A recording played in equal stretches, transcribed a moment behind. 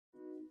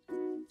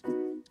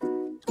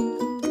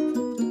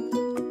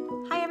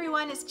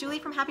it's Julie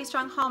from Happy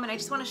Strong Home, and I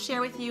just want to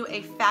share with you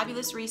a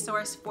fabulous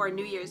resource for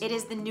New Year's. It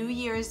is the New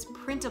Year's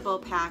printable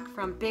pack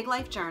from Big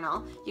Life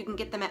Journal. You can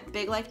get them at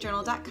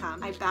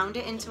biglifejournal.com. I bound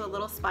it into a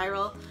little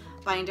spiral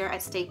binder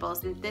at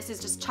Staples, and this is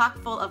just chock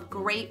full of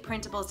great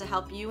printables to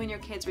help you and your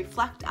kids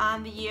reflect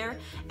on the year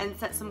and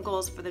set some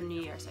goals for the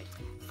new year. So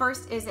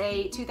first is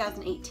a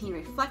 2018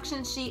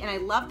 reflection sheet, and I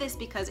love this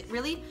because it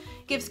really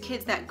gives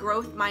kids that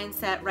growth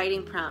mindset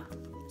writing prompt.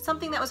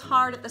 Something that was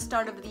hard at the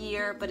start of the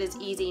year but is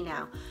easy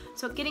now.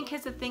 So getting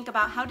kids to think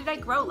about, how did I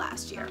grow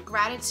last year?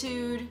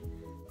 Gratitude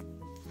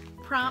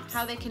prompts,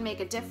 how they can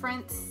make a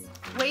difference.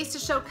 Ways to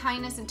show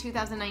kindness in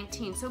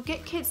 2019. So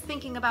get kids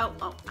thinking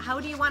about, well, how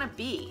do you want to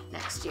be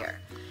next year?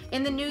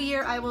 In the new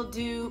year, I will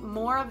do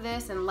more of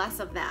this and less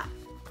of that.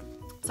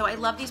 So I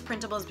love these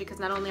printables because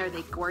not only are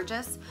they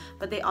gorgeous,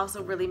 but they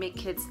also really make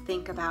kids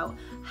think about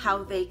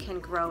how they can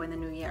grow in the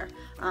new year.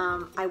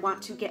 I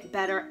want to get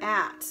better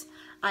at.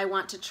 I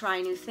want to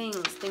try new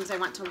things I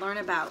want to learn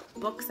about,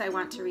 books I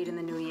want to read in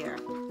the new year.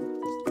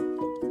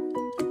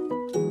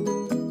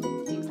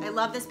 I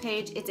love this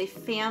page. It's a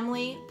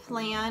family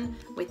plan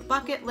with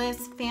bucket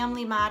lists,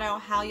 family motto,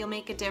 how you'll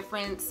make a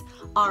difference,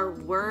 our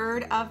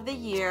word of the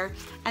year,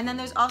 and then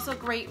there's also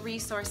great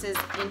resources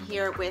in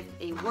here with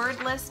a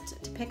word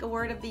list to pick a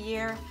word of the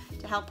year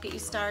to help get you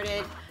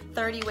started,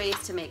 30 ways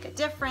to make a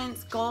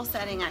difference, goal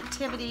setting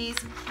activities,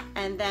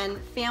 and then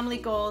family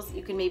goals.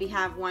 You can maybe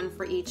have one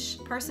for each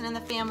person in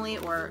the family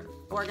or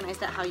organize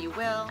that how you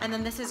will. And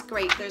then this is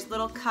great. There's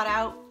little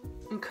cutout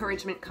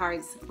encouragement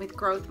cards with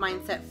growth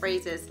mindset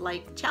phrases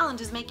like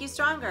challenges make you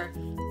stronger.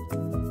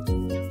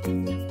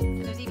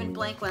 And there's even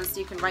blank ones so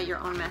you can write your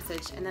own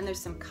message. And then there's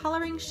some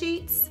coloring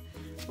sheets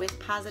with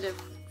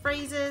positive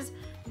phrases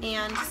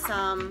and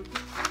some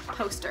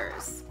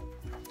posters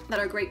that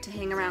are great to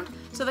hang around.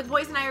 So the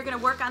boys and I are going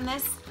to work on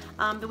this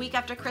the week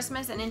after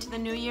Christmas and into the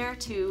new year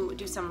to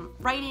do some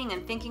writing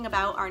and thinking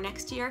about our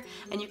next year,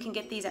 and you can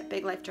get these at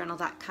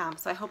biglifejournal.com.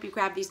 So I hope you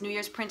grab these New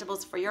Year's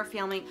printables for your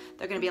family.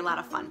 They're going to be a lot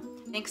of fun.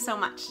 Thanks so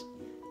much.